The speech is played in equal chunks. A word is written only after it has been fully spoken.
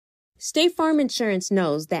State Farm Insurance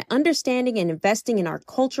knows that understanding and investing in our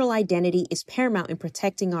cultural identity is paramount in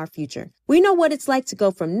protecting our future. We know what it's like to go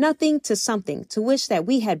from nothing to something, to wish that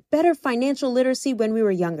we had better financial literacy when we were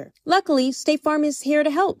younger. Luckily, State Farm is here to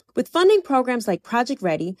help with funding programs like Project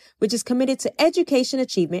Ready, which is committed to education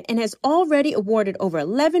achievement and has already awarded over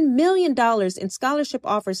 $11 million in scholarship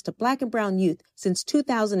offers to Black and brown youth since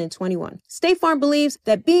 2021. State Farm believes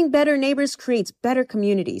that being better neighbors creates better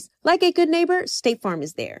communities. Like a good neighbor, State Farm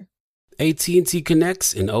is there. AT&T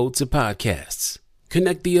connects an ode to podcasts.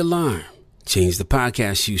 Connect the alarm. Change the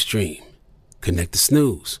podcast you stream. Connect the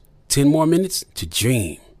snooze. 10 more minutes to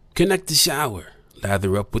dream. Connect the shower.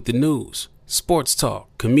 Lather up with the news, sports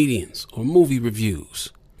talk, comedians, or movie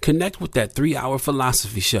reviews. Connect with that 3-hour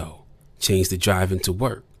philosophy show. Change the drive into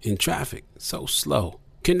work in traffic so slow.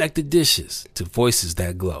 Connect the dishes to voices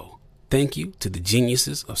that glow. Thank you to the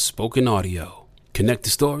geniuses of spoken audio. Connect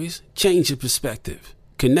the stories. Change your perspective.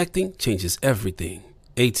 Connecting changes everything.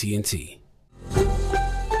 AT&T.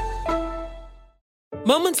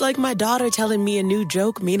 Moments like my daughter telling me a new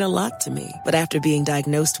joke mean a lot to me. But after being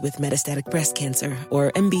diagnosed with metastatic breast cancer,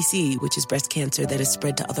 or MBC, which is breast cancer that is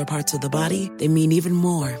spread to other parts of the body, they mean even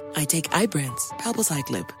more. I take Ibrance,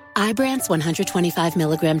 palbociclib. Ibrance 125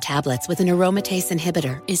 milligram tablets with an aromatase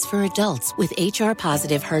inhibitor is for adults with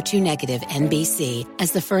HR-positive, HER2-negative MBC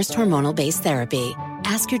as the first hormonal-based therapy.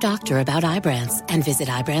 Ask your doctor about Ibrance and visit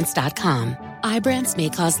Ibrance.com. Ibrance may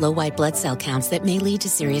cause low white blood cell counts that may lead to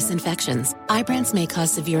serious infections. Ibrance may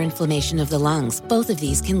cause severe inflammation of the lungs. Both of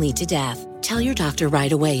these can lead to death. Tell your doctor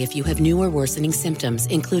right away if you have new or worsening symptoms,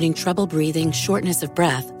 including trouble breathing, shortness of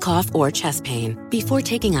breath, cough, or chest pain. Before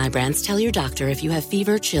taking Ibrance, tell your doctor if you have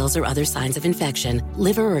fever, chills, or other signs of infection,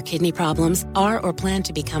 liver or kidney problems, are or plan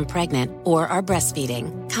to become pregnant, or are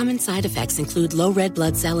breastfeeding. Common side effects include low red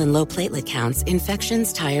blood cell and low platelet counts,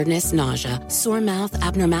 infections, tiredness, nausea, sore mouth,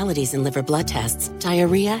 abnormalities in liver blood tests,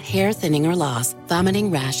 diarrhea, hair thinning or loss, vomiting,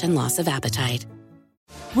 rash, and loss of appetite.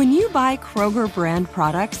 When you buy Kroger brand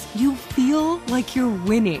products, you feel like you're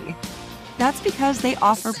winning. That's because they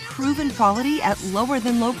offer proven quality at lower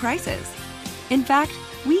than low prices. In fact,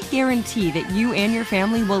 we guarantee that you and your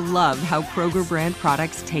family will love how Kroger brand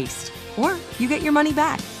products taste, or you get your money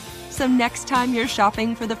back. So next time you're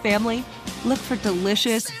shopping for the family, look for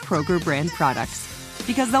delicious Kroger brand products,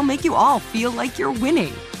 because they'll make you all feel like you're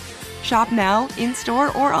winning. Shop now,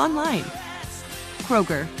 in-store, or online.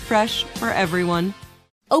 Kroger, fresh for everyone.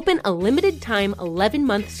 Open a limited-time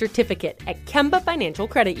 11-month certificate at Kemba Financial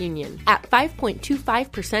Credit Union. At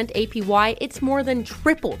 5.25% APY, it's more than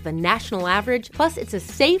triple the national average, plus it's a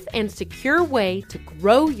safe and secure way to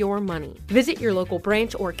grow your money. Visit your local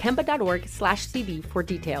branch or kemba.org/cb for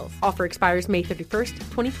details. Offer expires May 31st,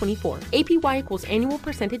 2024. APY equals annual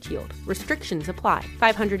percentage yield. Restrictions apply.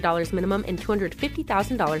 $500 minimum and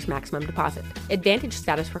 $250,000 maximum deposit. Advantage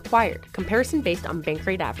status required. Comparison based on bank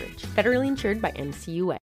rate average. Federally insured by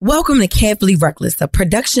NCUA. Welcome to Carefully Reckless, a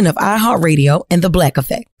production of iHeartRadio and The Black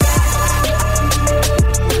Effect.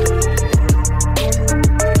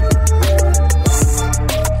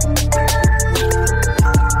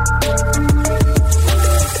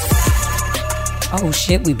 Oh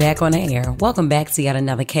shit, we back on the air. Welcome back to yet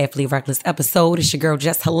another Carefully Reckless episode. It's your girl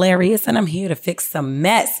Just Hilarious, and I'm here to fix some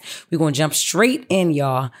mess. We're gonna jump straight in,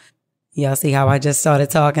 y'all. Y'all see how I just started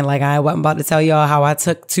talking like I wasn't about to tell y'all how I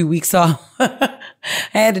took 2 weeks off? I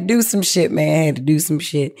had to do some shit, man. I had to do some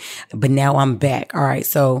shit. But now I'm back. All right,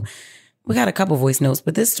 so we got a couple voice notes,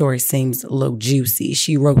 but this story seems a little juicy.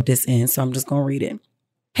 She wrote this in, so I'm just going to read it.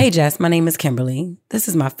 Hey, Jess, my name is Kimberly. This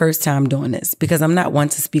is my first time doing this because I'm not one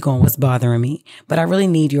to speak on what's bothering me, but I really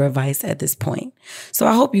need your advice at this point. So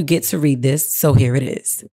I hope you get to read this, so here it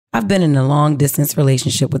is. I've been in a long-distance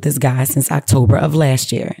relationship with this guy since October of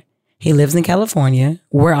last year. He lives in California,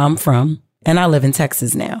 where I'm from, and I live in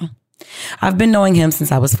Texas now. I've been knowing him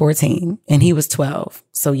since I was 14, and he was 12.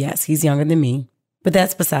 So yes, he's younger than me, but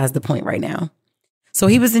that's besides the point right now. So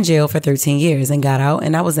he was in jail for 13 years and got out,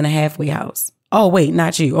 and I was in a halfway house. Oh, wait,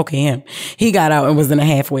 not you. Okay, him. He got out and was in a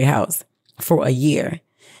halfway house for a year.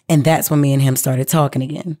 And that's when me and him started talking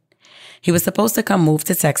again. He was supposed to come move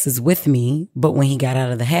to Texas with me, but when he got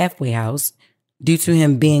out of the halfway house, due to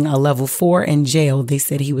him being a level 4 in jail, they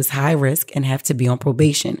said he was high risk and have to be on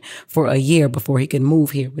probation for a year before he could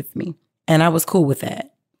move here with me. And I was cool with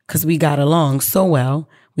that because we got along so well.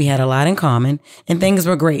 We had a lot in common and things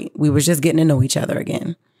were great. We were just getting to know each other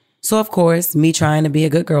again. So, of course, me trying to be a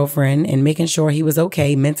good girlfriend and making sure he was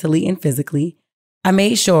okay mentally and physically, I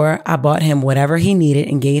made sure I bought him whatever he needed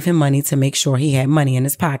and gave him money to make sure he had money in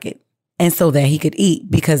his pocket. and so that he could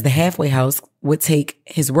eat, because the halfway house would take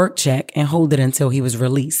his work check and hold it until he was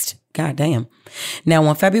released. God damn. Now,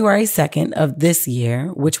 on February 2nd of this year,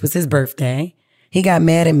 which was his birthday, he got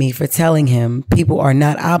mad at me for telling him people are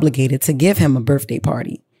not obligated to give him a birthday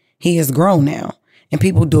party. He is grown now, and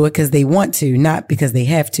people do it because they want to, not because they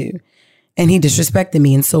have to. And he disrespected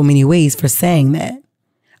me in so many ways for saying that.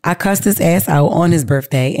 I cussed his ass out on his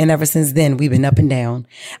birthday, and ever since then, we've been up and down.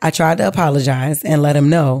 I tried to apologize and let him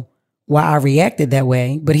know why I reacted that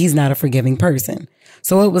way, but he's not a forgiving person.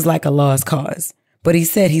 So it was like a lost cause. But he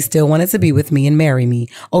said he still wanted to be with me and marry me.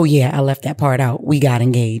 Oh yeah, I left that part out. We got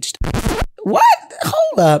engaged. What?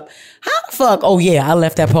 Hold up. How the fuck? Oh yeah, I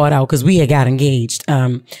left that part out because we had got engaged.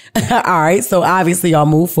 All right. So obviously y'all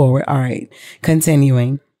move forward. All right.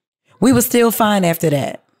 Continuing. We were still fine after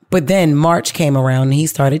that. But then March came around and he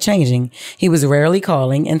started changing. He was rarely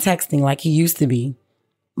calling and texting like he used to be,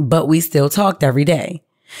 but we still talked every day.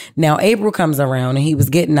 Now April comes around and he was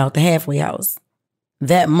getting out the halfway house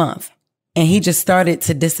that month. And he just started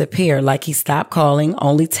to disappear, like he stopped calling,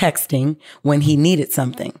 only texting when he needed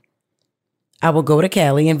something. I will go to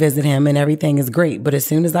Cali and visit him and everything is great. But as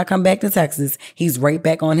soon as I come back to Texas, he's right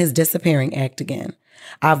back on his disappearing act again.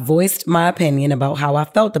 I voiced my opinion about how I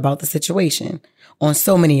felt about the situation on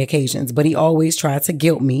so many occasions, but he always tried to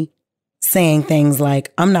guilt me, saying things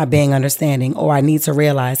like, I'm not being understanding, or I need to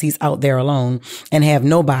realize he's out there alone and have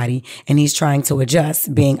nobody, and he's trying to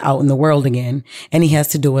adjust being out in the world again, and he has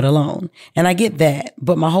to do it alone. And I get that,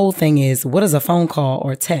 but my whole thing is, what is a phone call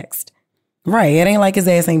or text? Right, it ain't like his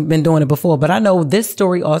ass ain't been doing it before, but I know this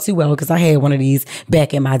story all too well because I had one of these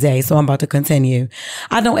back in my day, so I'm about to continue.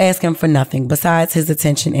 I don't ask him for nothing besides his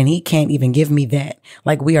attention, and he can't even give me that.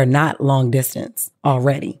 Like, we are not long distance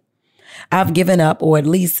already. I've given up, or at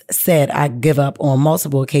least said I give up on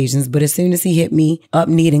multiple occasions, but as soon as he hit me up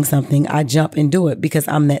needing something, I jump and do it because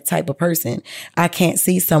I'm that type of person. I can't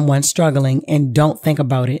see someone struggling and don't think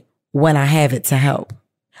about it when I have it to help.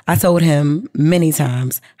 I told him many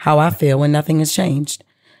times how I feel when nothing has changed.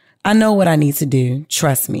 I know what I need to do.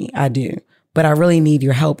 Trust me, I do. But I really need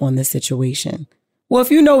your help on this situation. Well, if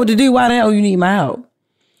you know what to do, why the hell you need my help?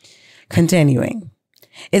 Continuing.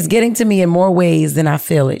 It's getting to me in more ways than I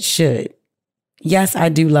feel it should. Yes, I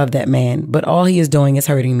do love that man, but all he is doing is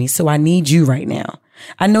hurting me, so I need you right now.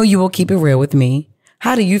 I know you will keep it real with me.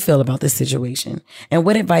 How do you feel about this situation? And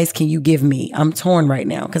what advice can you give me? I'm torn right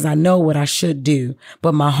now because I know what I should do,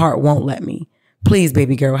 but my heart won't let me. Please,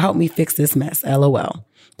 baby girl, help me fix this mess. LOL.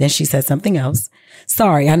 Then she said something else.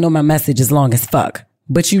 Sorry, I know my message is long as fuck,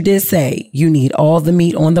 but you did say you need all the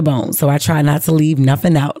meat on the bone, so I try not to leave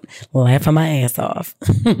nothing out. Laughing my ass off.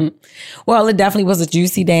 Well, it definitely was a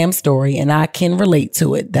juicy damn story, and I can relate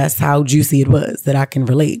to it. That's how juicy it was that I can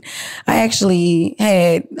relate.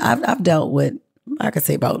 I've dealt with, I could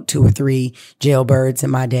say, about 2 or 3 jailbirds in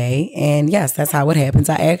my day. And yes, that's how it happens.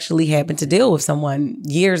 I actually happened to deal with someone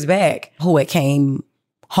years back who had came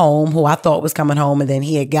home, who I thought was coming home. And then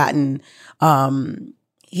he had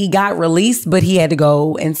he got released, but he had to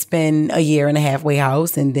go and spend a year in a halfway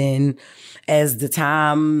house. And then as the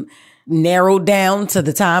time narrowed down to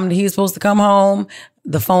the time that he was supposed to come home,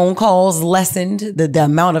 the phone calls lessened, the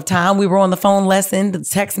amount of time we were on the phone lessened, the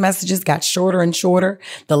text messages got shorter and shorter,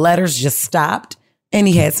 the letters just stopped, and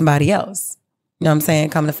he had somebody else. You know what I'm saying?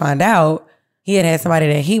 Come to find out, he had somebody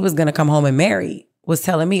that he was going to come home and marry, was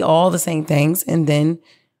telling me all the same things, and then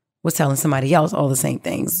was telling somebody else all the same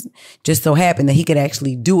things. Just so happened that he could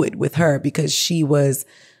actually do it with her because she was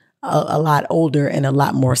a lot older and a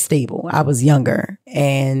lot more stable. I was younger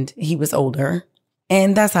and he was older.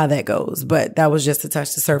 And that's how that goes. But that was just to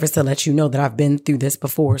touch the surface to let you know that I've been through this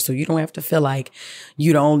before. So you don't have to feel like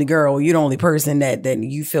you're the only girl, you're the only person that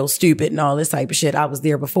you feel stupid and all this type of shit. I was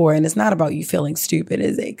there before. And it's not about you feeling stupid,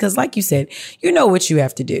 is it? Because like you said, you know what you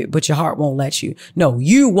have to do, but your heart won't let you. No,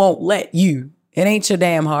 you won't let you. It ain't your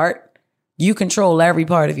damn heart. You control every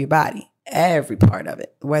part of your body, every part of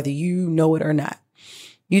it, whether you know it or not.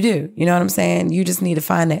 You do. You know what I'm saying? You just need to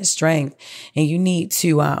find that strength, and you need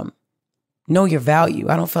to know your value.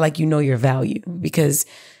 I don't feel like you know your value because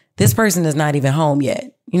this person is not even home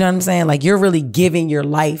yet. You know what I'm saying? Like, you're really giving your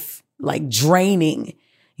life, like draining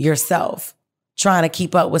yourself, trying to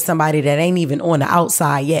keep up with somebody that ain't even on the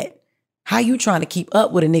outside yet. How you trying to keep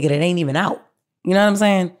up with a nigga that ain't even out? You know what I'm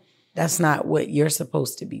saying? That's not what you're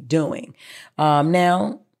supposed to be doing.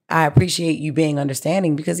 Now, I appreciate you being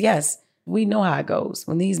understanding because, yes, we know how it goes.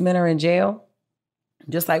 When these men are in jail,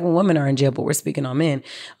 Just like when women are in jail, but we're speaking on men.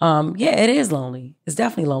 Yeah, it is lonely. It's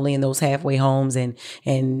definitely lonely in those halfway homes and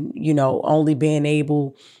only being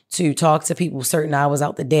able to talk to people certain hours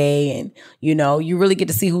out the day. And, you really get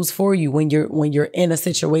to see who's for you when you're in a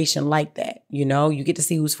situation like that. You get to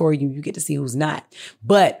see who's for you. You get to see who's not.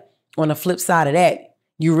 But on the flip side of that,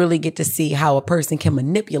 you really get to see how a person can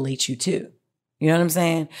manipulate you too. You know what I'm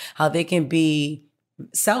saying? How they can be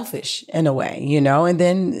selfish in a way, and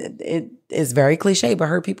then it is very cliche, but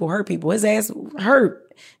hurt people hurt people. His ass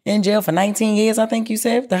hurt in jail for 19 years, I think you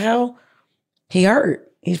said. The hell? He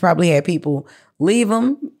hurt. He's probably had people leave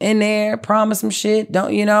him in there, promise him shit,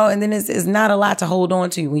 and then it's not a lot to hold on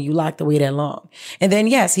to when you locked away that long. And then,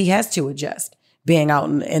 yes, he has to adjust being out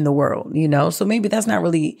in the world, so maybe that's not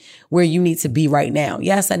really where you need to be right now.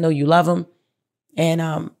 Yes, I know you love him,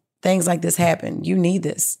 and things like this happen. You need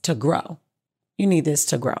this to grow. You need this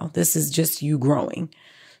to grow. This is just you growing.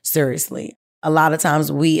 Seriously. A lot of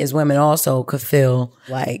times we as women also could feel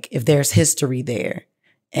like if there's history there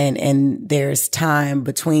and there's time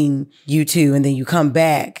between you two and then you come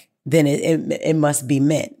back, then it must be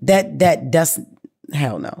meant. That doesn't,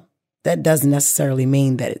 hell no. That doesn't necessarily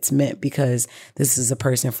mean that it's meant because this is a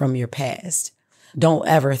person from your past. Don't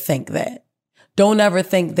ever think that. Don't ever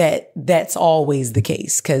think that that's always the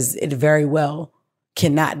case because it very well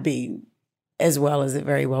cannot be as well as it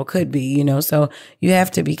very well could be, So you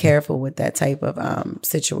have to be careful with that type of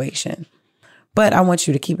situation. But I want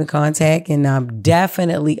you to keep in contact and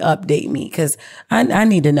definitely update me because I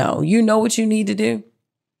need to know. You know what you need to do.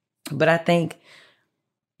 But I think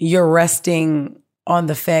you're resting on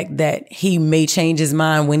the fact that he may change his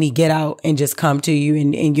mind when he get out and just come to you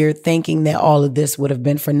and you're thinking that all of this would have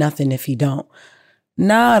been for nothing if he don't.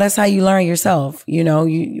 No, that's how you learn yourself.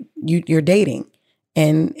 You're dating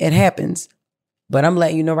and it happens. But I'm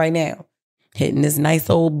letting you know right now, hitting this nice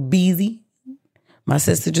old beezy. My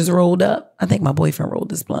sister just rolled up. I think my boyfriend rolled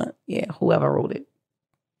this blunt. Yeah, whoever rolled it.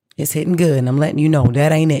 It's hitting good. And I'm letting you know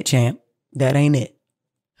that ain't it, champ. That ain't it.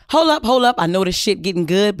 Hold up. I know this shit getting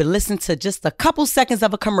good, but listen to just a couple seconds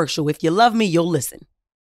of a commercial. If you love me, you'll listen.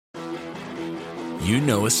 You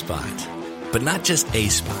know a spot, but not just a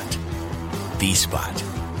spot. The spot.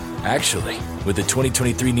 Actually, with the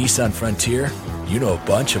 2023 Nissan Frontier, you know a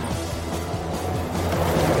bunch of them.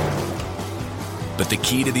 But the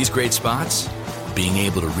key to these great spots? Being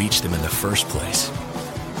able to reach them in the first place.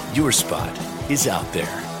 Your spot is out there.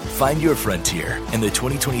 Find your Frontier in the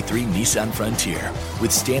 2023 Nissan Frontier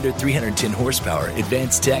with standard 310 horsepower,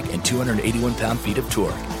 advanced tech, and 281 pound-feet of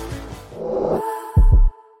torque.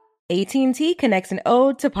 AT&T connects an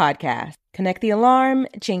ode to podcasts. Connect the alarm,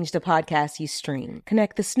 change the podcast you stream.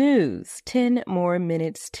 Connect the snooze, 10 more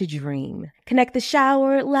minutes to dream. Connect the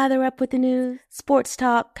shower, lather up with the news, sports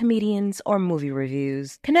talk, comedians, or movie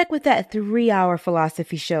reviews. Connect with that 3-hour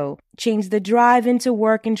philosophy show. Change the drive into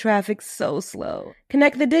work and traffic so slow.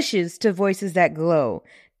 Connect the dishes to voices that glow.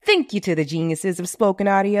 Thank you to the geniuses of spoken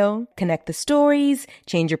audio. Connect the stories,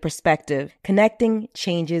 change your perspective. Connecting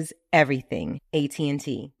changes everything.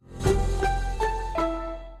 AT&T.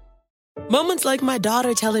 Moments like my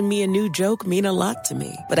daughter telling me a new joke mean a lot to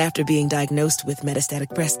me. But after being diagnosed with metastatic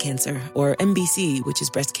breast cancer, or MBC, which is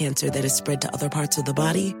breast cancer that is spread to other parts of the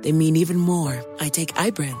body, they mean even more. I take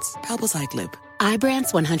Ibrance, palbociclib.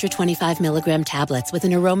 Ibrance 125 milligram tablets with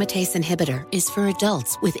an aromatase inhibitor is for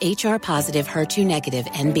adults with HR-positive, HER2-negative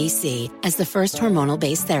MBC as the first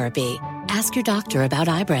hormonal-based therapy. Ask your doctor about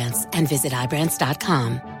Ibrance and visit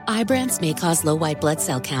Ibrance.com. Ibrance may cause low white blood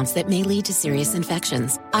cell counts that may lead to serious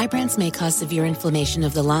infections. Ibrance may cause severe inflammation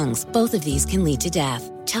of the lungs. Both of these can lead to death.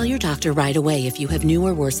 Tell your doctor right away if you have new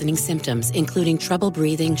or worsening symptoms, including trouble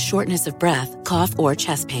breathing, shortness of breath, cough, or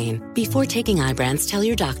chest pain. Before taking Ibrance, tell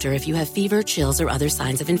your doctor if you have fever, chills, or other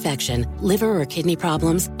signs of infection, liver or kidney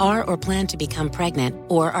problems, are or plan to become pregnant,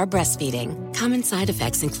 or are breastfeeding. Common side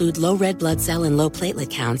effects include low red blood cell and low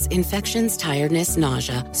platelet counts, infections, tiredness,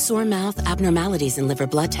 nausea, sore mouth, abnormalities in liver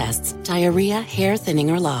blood tests, diarrhea, hair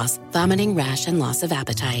thinning or loss, vomiting, rash, and loss of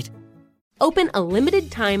appetite. Open a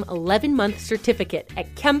limited-time 11-month certificate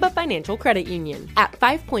at Kemba Financial Credit Union. At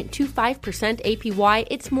 5.25% APY,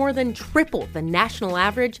 it's more than triple the national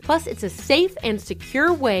average, plus it's a safe and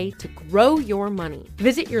secure way to grow your money.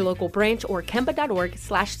 Visit your local branch or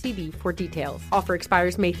kemba.org/cb for details. Offer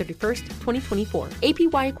expires May 31st, 2024.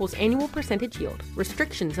 APY equals annual percentage yield.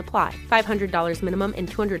 Restrictions apply. $500 minimum and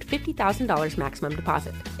 $250,000 maximum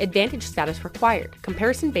deposit. Advantage status required.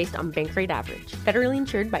 Comparison based on bank rate average. Federally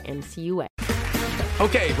insured by NCUA.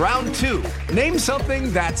 Okay, round two. Name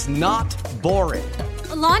something that's not boring.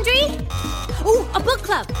 A laundry? Ooh, a book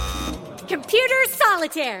club. Computer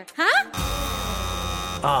solitaire, huh?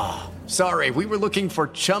 Ah, Sorry, we were looking for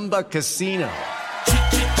Chumba Casino.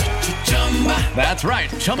 That's right.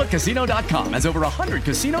 ChumbaCasino.com has over 100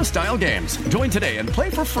 casino-style games. Join today and play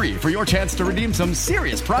for free for your chance to redeem some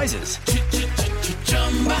serious prizes.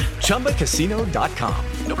 ChumbaCasino.com.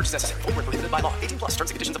 No purchase necessary. Void where prohibited by law. 18+ terms and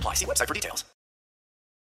conditions apply. See website for details.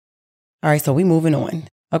 All right, so we moving on.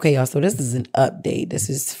 Okay, y'all, so this is an update. This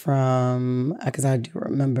is from, because I do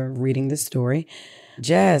remember reading this story.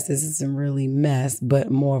 Jazz, this is some really mess, but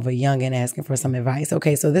more of a youngin' asking for some advice.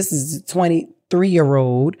 Okay, so this is a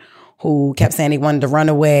 23-year-old who kept saying he wanted to run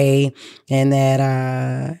away and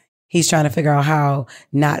that he's trying to figure out how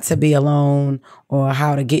not to be alone or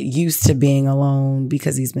how to get used to being alone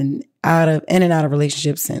because he's been in and out of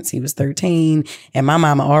relationships since he was 13. And my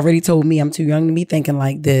mama already told me I'm too young to be thinking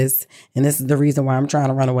like this. And this is the reason why I'm trying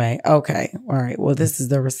to run away. Okay. All right. Well, this is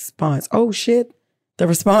the response. Oh, shit. The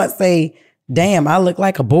response say, damn, I look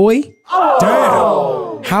like a boy.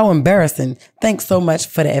 Oh. Damn. How embarrassing. Thanks so much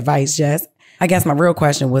for the advice, Jess. I guess my real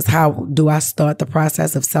question was, how do I start the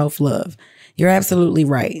process of self-love? You're absolutely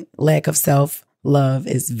right. Lack of self-love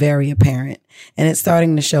is very apparent, and it's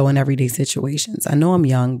starting to show in everyday situations. I know I'm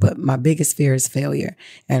young, but my biggest fear is failure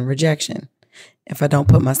and rejection. If I don't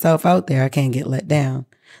put myself out there, I can't get let down.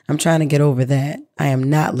 I'm trying to get over that. I am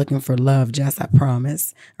not looking for love, Jess, I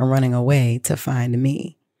promise. I'm running away to find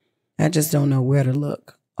me. I just don't know where to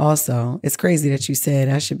look. Also, it's crazy that you said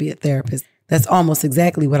I should be a therapist. That's almost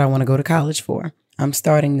exactly what I want to go to college for. I'm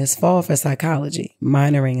starting this fall for psychology,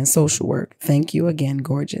 minoring in social work. Thank you again,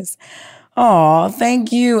 gorgeous. Oh,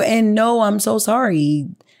 thank you. And no, I'm so sorry.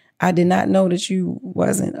 I did not know that you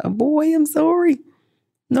wasn't a boy. I'm sorry.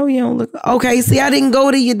 No, you don't look. Okay, see, I didn't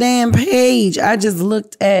go to your damn page. I just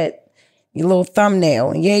looked at your little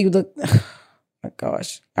thumbnail. And yeah, you look. Oh my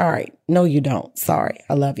gosh. All right. No, you don't. Sorry.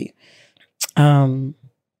 I love you.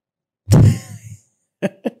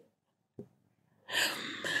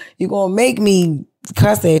 You're going to make me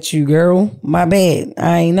cuss at you, girl. My bad.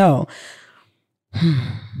 I ain't know.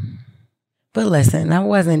 But listen, I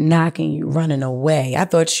wasn't knocking you running away. I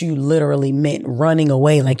thought you literally meant running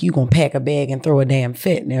away like you going to pack a bag and throw a damn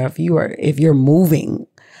fit. Now, if you're moving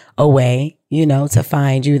away, to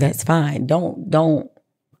find you, that's fine. Don't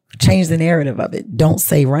change the narrative of it. Don't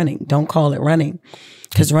say running. Don't call it running,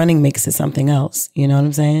 because running makes it something else. You know what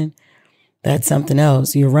I'm saying? That's something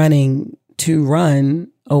else. You're running to run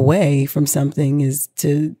away from something is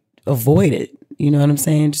to avoid it. You know what I'm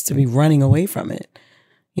saying? Just to be running away from it.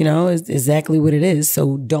 Is exactly what it is.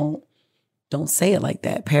 So don't say it like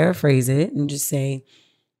that. Paraphrase it and just say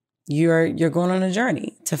you're going on a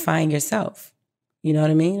journey to find yourself. You know what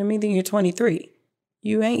I mean? I mean, you're 23.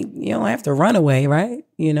 You don't have to run away, right?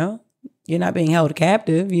 You're not being held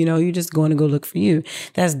captive. You're just going to go look for you.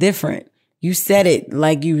 That's different. You said it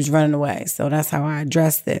like you was running away. So that's how I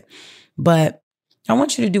addressed it. But I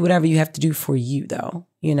want you to do whatever you have to do for you, though,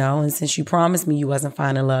 and since you promised me you wasn't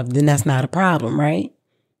finding love, then that's not a problem, right?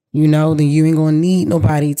 Then you ain't going to need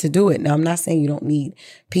nobody to do it. Now, I'm not saying you don't need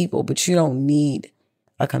people, but you don't need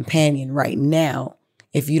a companion right now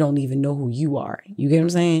if you don't even know who you are. You get what I'm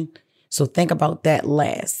saying? So think about that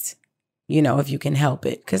last, if you can help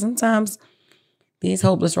it. Because sometimes these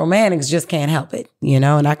hopeless romantics just can't help it, and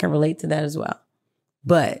I can relate to that as well.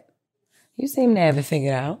 But you seem to have it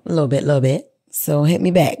figured out a little bit. So hit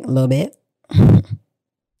me back a little bit.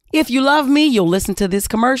 If you love me, you'll listen to this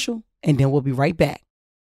commercial, and then we'll be right back.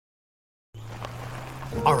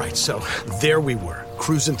 All right, so there we were,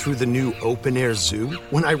 cruising through the new open-air zoo,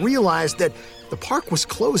 when I realized that the park was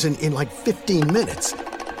closing in like 15 minutes.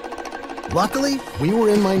 Luckily, we were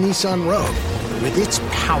in my Nissan Rogue. With its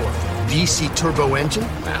powerful VC turbo engine,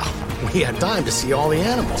 well, we had time to see all the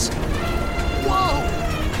animals. Whoa!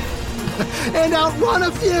 And outrun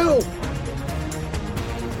a few!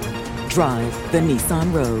 Drive the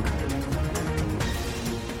Nissan Rogue.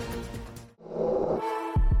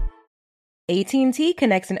 AT&T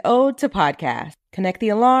connects an ode to podcast. Connect the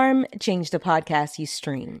alarm, change the podcast you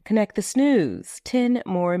stream. Connect the snooze, 10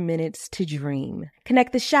 more minutes to dream.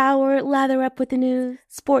 Connect the shower, lather up with the news,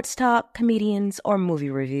 sports talk, comedians, or movie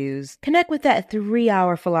reviews. Connect with that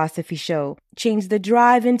 3-hour philosophy show. Change the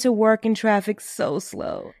drive into work and traffic so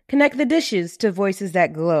slow. Connect the dishes to voices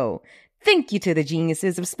that glow. Thank you to the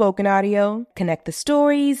geniuses of spoken audio. Connect the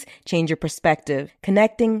stories, change your perspective.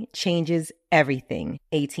 Connecting changes everything.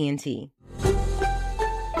 AT&T.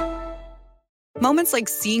 Moments like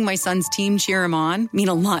seeing my son's team cheer him on mean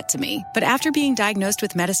a lot to me. But after being diagnosed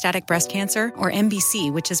with metastatic breast cancer, or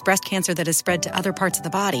MBC, which is breast cancer that has spread to other parts of the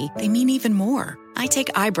body, they mean even more. I take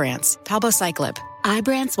Ibrance, palbociclib.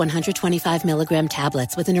 Ibrance 125 milligram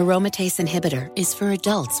tablets with an aromatase inhibitor is for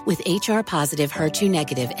adults with HR-positive,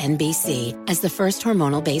 HER2-negative NBC as the first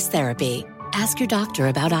hormonal-based therapy. Ask your doctor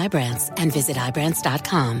about Ibrance and visit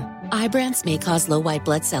Ibrance.com. Ibrance may cause low white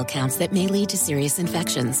blood cell counts that may lead to serious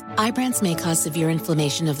infections. Ibrance may cause severe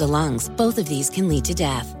inflammation of the lungs. Both of these can lead to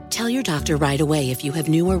death. Tell your doctor right away if you have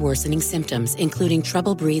new or worsening symptoms, including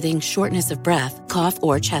trouble breathing, shortness of breath, cough,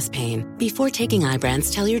 or chest pain. Before taking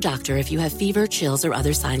Ibrance, tell your doctor if you have fever, chills, or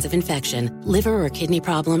other signs of infection, liver or kidney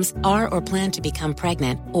problems, are or plan to become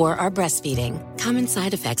pregnant, or are breastfeeding. Common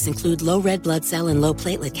side effects include low red blood cell and low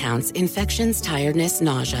platelet counts, infections, tiredness,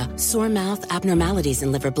 nausea, sore mouth, abnormalities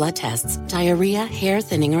in liver blood tests, diarrhea, hair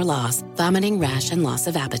thinning or loss, vomiting, rash, and loss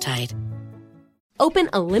of appetite. Open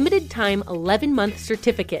a limited-time 11-month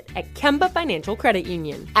certificate at Kemba Financial Credit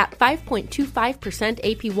Union. At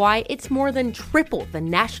 5.25% APY, it's more than triple the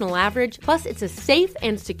national average, plus it's a safe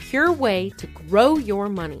and secure way to grow your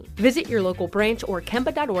money. Visit your local branch or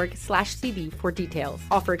kemba.org/cd for details.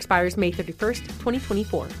 Offer expires May 31st,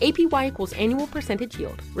 2024. APY equals annual percentage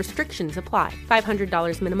yield. Restrictions apply.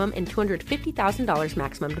 $500 minimum and $250,000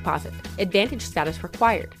 maximum deposit. Advantage status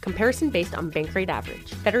required. Comparison based on bank rate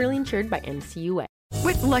average. Federally insured by NCUA.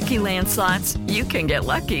 With Lucky Land Slots, you can get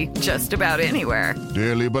lucky just about anywhere.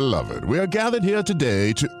 Dearly beloved, we are gathered here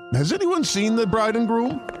today to... Has anyone seen the bride and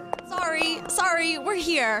groom? Sorry, we're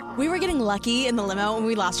here. We were getting lucky in the limo and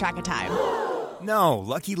we lost track of time. No,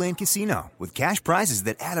 Lucky Land Casino, with cash prizes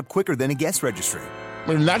that add up quicker than a guest registry.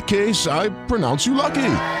 In that case, I pronounce you lucky.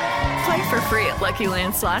 Play for free at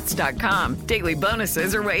LuckyLandSlots.com. Daily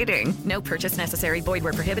bonuses are waiting. No purchase necessary. Void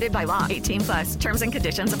where prohibited by law. 18+. Terms and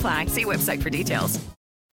conditions apply. See website for details.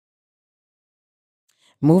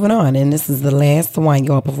 Moving on, and this is the last one,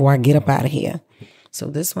 y'all, before I get up out of here. So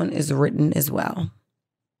this one is written as well.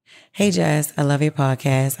 Hey, Jess, I love your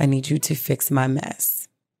podcast. I need you to fix my mess.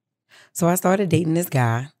 So I started dating this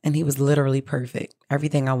guy, and he was literally perfect.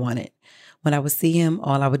 Everything I wanted. When I would see him,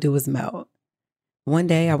 all I would do was melt. One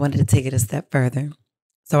day, I wanted to take it a step further,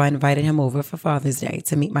 so I invited him over for Father's Day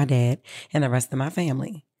to meet my dad and the rest of my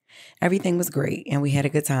family. Everything was great, and we had a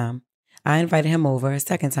good time. I invited him over a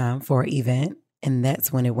second time for an event, and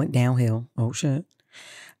that's when it went downhill. Oh, shit.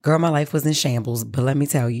 Girl, my life was in shambles, but let me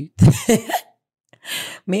tell you,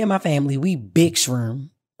 me and my family, we big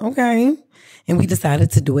shroom, okay? And we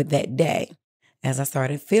decided to do it that day. As I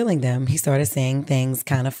started feeling them, he started saying things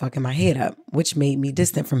kind of fucking my head up, which made me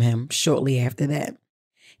distant from him shortly after that.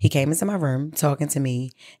 He came into my room talking to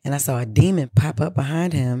me, and I saw a demon pop up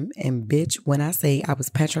behind him. And bitch, when I say I was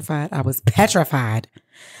petrified, I was petrified.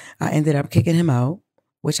 I ended up kicking him out,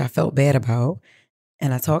 which I felt bad about.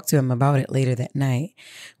 And I talked to him about it later that night.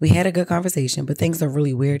 We had a good conversation, but things are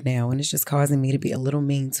really weird now, and it's just causing me to be a little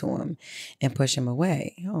mean to him and push him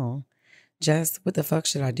away. Oh, Jess, what the fuck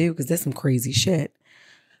should I do? Because that's some crazy shit.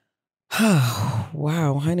 Oh,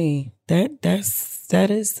 wow, honey, that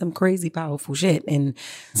is some crazy powerful shit. And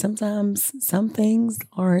sometimes some things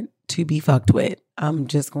aren't to be fucked with. I'm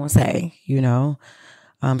just gonna say,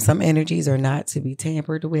 some energies are not to be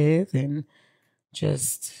tampered with, and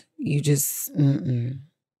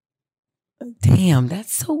damn,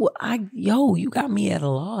 that's so. You got me at a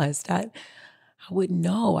loss. I wouldn't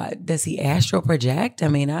know. Does he astral project? I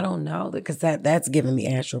mean, I don't know, because that's giving me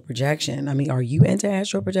astral projection. I mean, are you into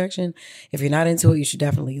astral projection? If you're not into it, you should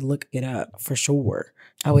definitely look it up for sure.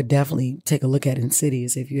 I would definitely take a look at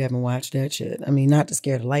Insidious if you haven't watched that shit. I mean, not to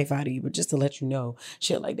scare the life out of you, but just to let you know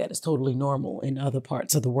shit like that is totally normal in other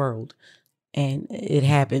parts of the world. And it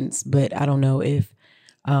happens, but I don't know if,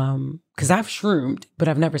 because I've shroomed, but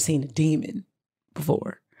I've never seen a demon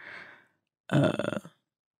before.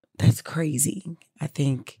 That's crazy. I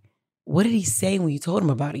think, what did he say when you told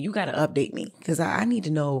him about it? You got to update me, because I need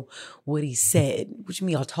to know what he said. What you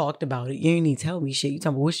mean y'all talked about it? You didn't need to tell me shit. You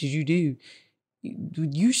talking about what should you do?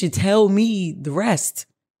 You should tell me the rest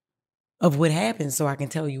of what happened so I can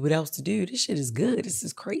tell you what else to do. This shit is good. This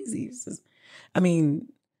is crazy. I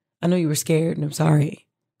know you were scared, and I'm sorry,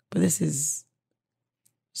 but this is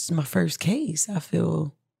my first case. I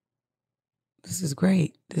feel this is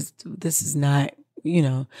great. This is not,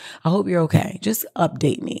 I hope you're okay. Just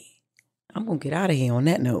update me. I'm going to get out of here on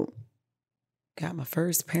that note. Got my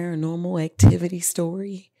first paranormal activity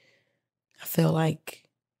story. I feel like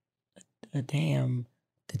a damn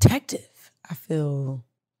detective. I feel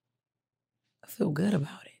good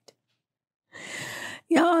about it.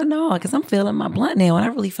 Y'all know, because I'm feeling my blunt now, and I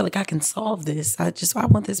really feel like I can solve this. I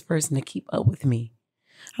want this person to keep up with me.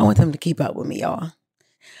 I want them to keep up with me, y'all. All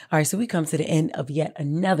right, so we come to the end of yet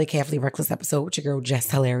another Carefully Reckless episode with your girl,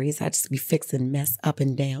 Jess Hilarious. I just be fixing mess up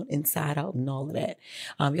and down, inside out, and all of that.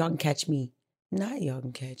 Y'all can catch me. Not y'all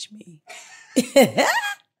can catch me.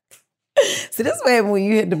 So this is what happens when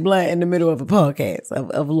you hit the blunt in the middle of a podcast,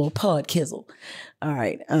 of a little pod kizzle. All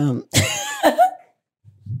right.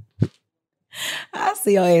 I'll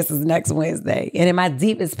see your asses next Wednesday. And in my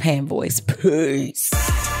deepest pan voice, peace.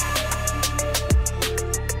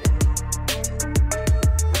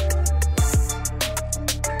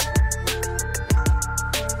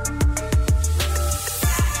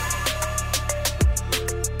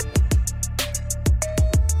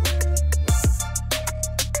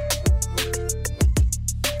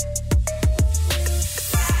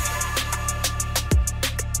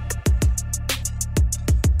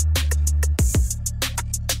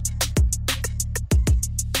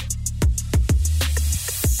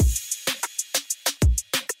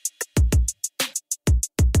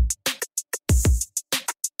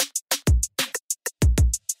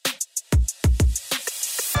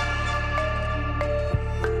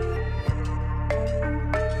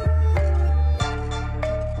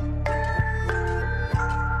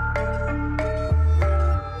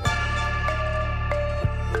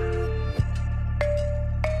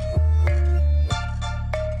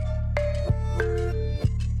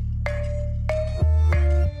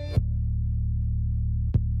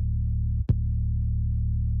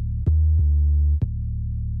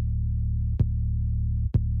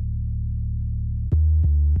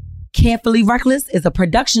 Carefully Reckless is a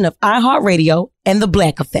production of iHeartRadio and The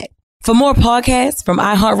Black Effect. For more podcasts from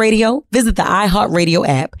iHeartRadio, visit the iHeartRadio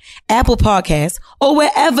app, Apple Podcasts, or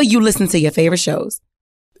wherever you listen to your favorite shows.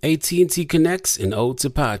 AT&T connects an ode to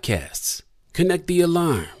podcasts. Connect the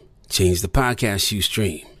alarm. Change the podcast you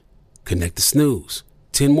stream. Connect the snooze.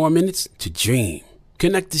 10 more minutes to dream.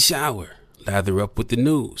 Connect the shower. Lather up with the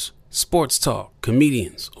news, sports talk,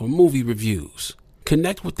 comedians, or movie reviews.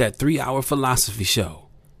 Connect with that 3-hour philosophy show.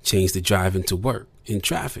 Change the drive into work in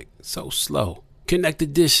traffic so slow. Connect the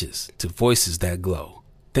dishes to voices that glow.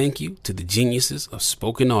 Thank you to the geniuses of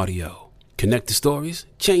spoken audio. Connect the stories,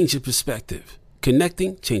 change your perspective.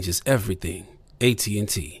 Connecting changes everything.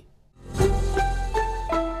 AT&T.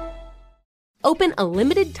 Open a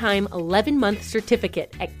limited-time 11-month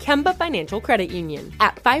certificate at Kemba Financial Credit Union.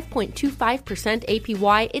 At 5.25%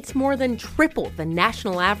 APY, it's more than triple the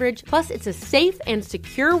national average, plus it's a safe and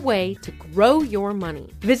secure way to grow your money.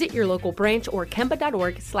 Visit your local branch or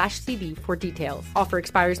kemba.org/CD for details. Offer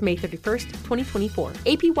expires May 31st, 2024.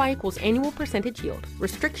 APY equals annual percentage yield.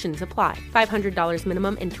 Restrictions apply. $500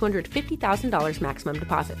 minimum and $250,000 maximum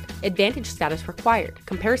deposit. Advantage status required.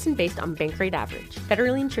 Comparison based on bank rate average.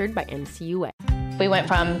 Federally insured by NCUA. We went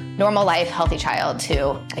from normal life, healthy child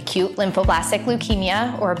to acute lymphoblastic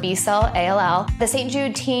leukemia or B-cell ALL. The St.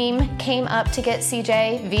 Jude team came up to get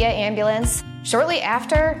CJ via ambulance. Shortly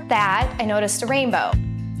after that, I noticed a rainbow.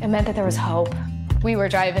 It meant that there was hope. We were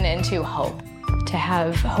driving into hope. To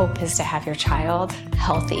have hope is to have your child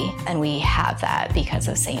healthy, and we have that because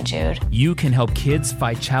of St. Jude. You can help kids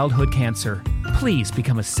fight childhood cancer. Please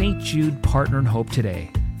become a St. Jude Partner in Hope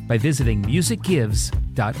today by visiting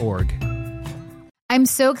musicgives.org. I'm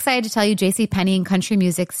so excited to tell you JCPenney and country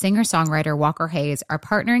music singer-songwriter Walker Hayes are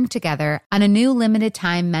partnering together on a new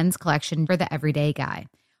limited-time men's collection for the everyday guy.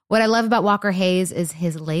 What I love about Walker Hayes is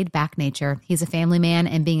his laid-back nature. He's a family man,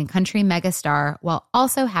 and being a country megastar while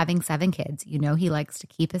also having 7 kids, you know he likes to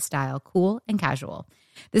keep his style cool and casual.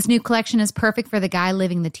 This new collection is perfect for the guy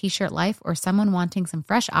living the t-shirt life or someone wanting some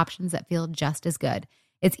fresh options that feel just as good.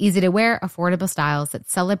 It's easy to wear, affordable styles that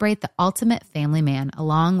celebrate the ultimate family man,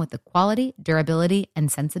 along with the quality, durability,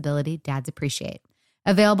 and sensibility dads appreciate.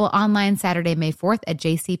 Available online Saturday, May 4th at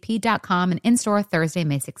jcp.com and in-store Thursday,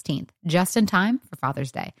 May 16th. Just in time for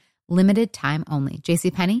Father's Day. Limited time only.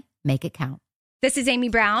 JCPenney, make it count. This is Amy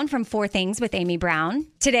Brown from 4 Things with Amy Brown.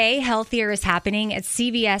 Today, healthier is happening at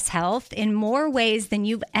CVS Health in more ways than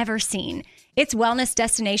you've ever seen. It's wellness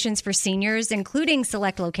destinations for seniors, including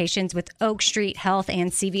select locations with Oak Street Health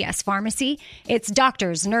and CVS Pharmacy. It's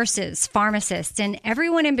doctors, nurses, pharmacists, and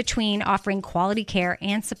everyone in between offering quality care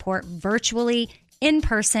and support virtually, in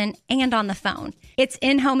person, and on the phone. It's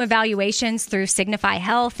in-home evaluations through Signify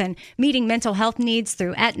Health and meeting mental health needs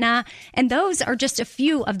through Aetna. And those are just a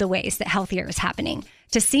few of the ways that healthier is happening.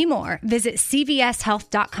 To see more, visit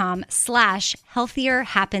cvshealth.com/healthier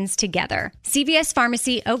happens together. CVS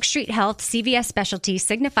Pharmacy, Oak Street Health, CVS Specialty,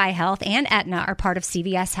 Signify Health, and Aetna are part of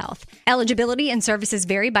CVS Health. Eligibility and services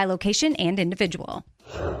vary by location and individual.